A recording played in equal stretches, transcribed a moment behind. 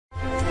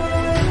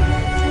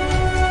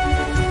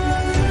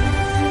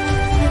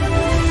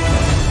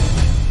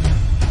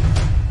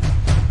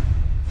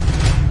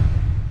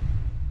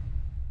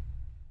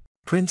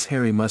Prince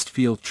Harry must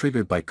feel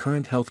triggered by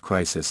current health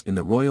crisis in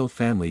the royal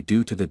family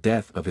due to the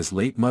death of his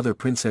late mother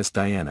Princess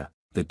Diana.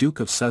 The Duke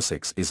of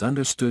Sussex is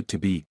understood to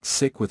be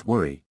sick with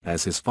worry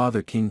as his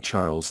father King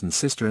Charles and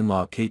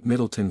sister-in-law Kate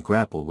Middleton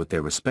grapple with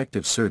their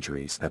respective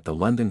surgeries at the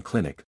London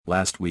clinic.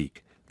 Last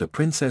week, the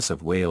Princess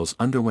of Wales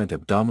underwent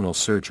abdominal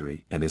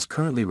surgery and is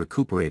currently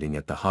recuperating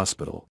at the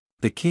hospital.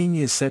 The King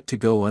is set to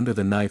go under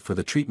the knife for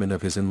the treatment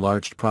of his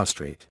enlarged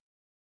prostate.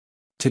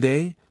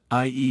 Today,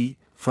 i.e.,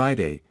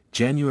 Friday,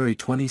 January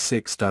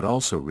 26.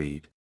 Also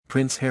read,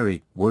 Prince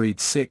Harry, worried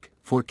sick,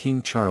 for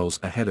King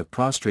Charles ahead of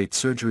prostate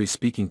surgery.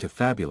 Speaking to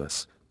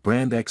Fabulous,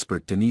 brand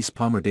expert Denise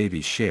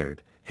Palmer-Davies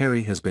shared,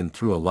 Harry has been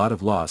through a lot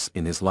of loss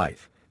in his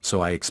life,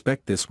 so I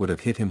expect this would have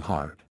hit him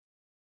hard.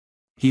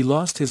 He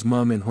lost his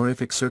mum in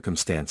horrific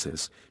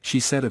circumstances, she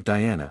said of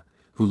Diana,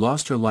 who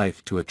lost her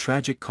life to a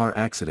tragic car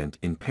accident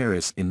in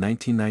Paris in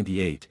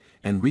 1998,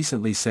 and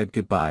recently said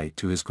goodbye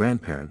to his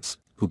grandparents,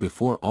 who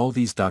before all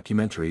these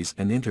documentaries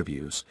and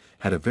interviews,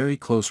 had a very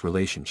close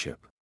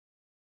relationship.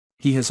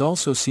 He has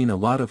also seen a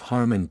lot of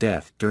harm and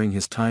death during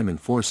his time in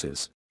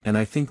forces, and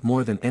I think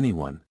more than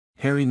anyone,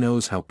 Harry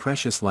knows how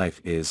precious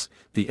life is,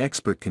 the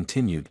expert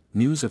continued.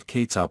 News of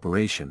Kate's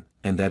operation,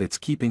 and that it's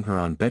keeping her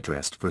on bed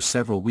rest for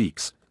several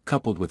weeks,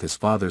 coupled with his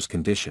father's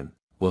condition,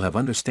 will have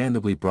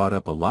understandably brought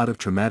up a lot of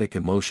traumatic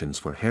emotions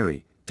for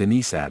Harry,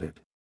 Denise added.